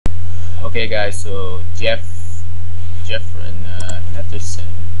Okay guys, so Jefferson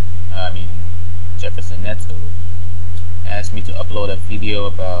Neto asked me to upload a video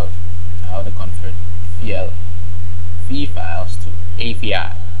about how to convert FLV files to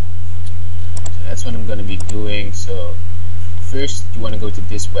AVI. So that's what I'm going to be doing. So first you want to go to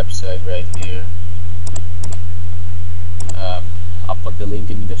this website right here. I'll put the link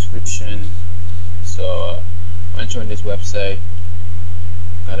in the description. So once you're on this website,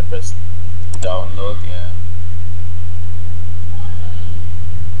 gotta press download,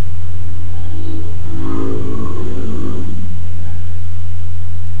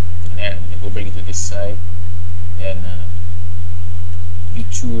 and then it will bring you to this site. Then you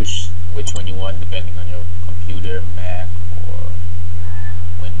choose which one you want depending on your computer, Mac or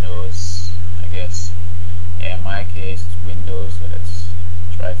Windows, I guess. Yeah, in my case it's Windows, so let's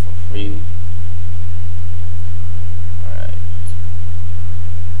try it for free. Alright.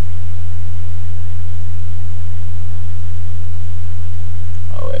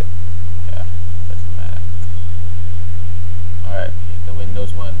 Oh wait, yeah, that's Mac. Alright, the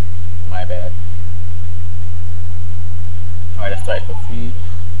Windows one, my bad. Alright, let's try it for free.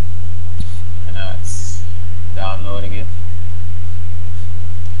 And now it's downloading it.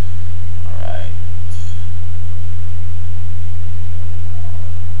 Alright.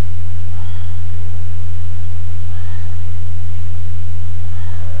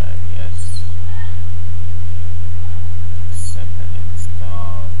 Alright, yes. Accept and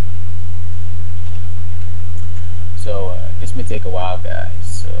install. So this may take a while, guys.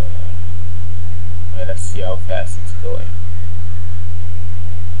 So let's see how fast it's going.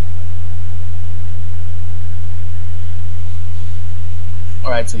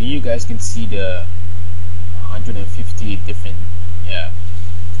 Alright, so you guys can see the 150 different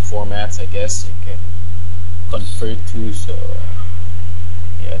formats, I guess, you can convert to. So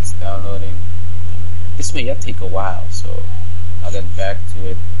yeah, it's downloading. This may take a while, so I'll get back to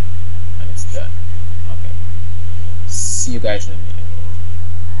it when it's done. Okay, see you guys in a minute.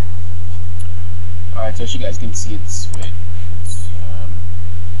 Alright, so as you guys can see, it's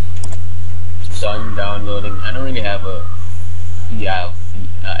done downloading. I don't really have a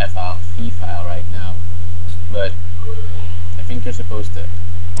FLV file right now, but I think you're supposed to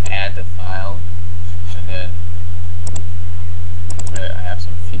add the file, and then I have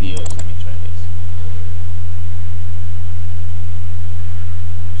some videos. Let me try this.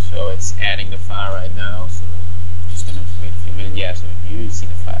 So it's adding the file right now, so I'm just gonna wait a few minutes. Yeah, so you see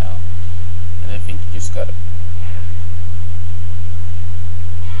the file, and I think you just gotta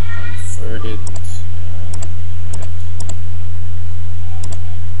convert it.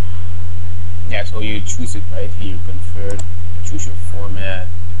 Yeah, so you choose it right here, convert, choose your format,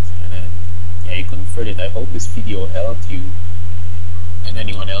 and then you convert it. I hope this video helped you and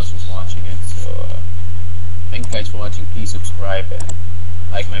anyone else who's watching it. So thank you guys for watching. Please subscribe and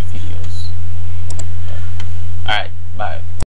like my videos.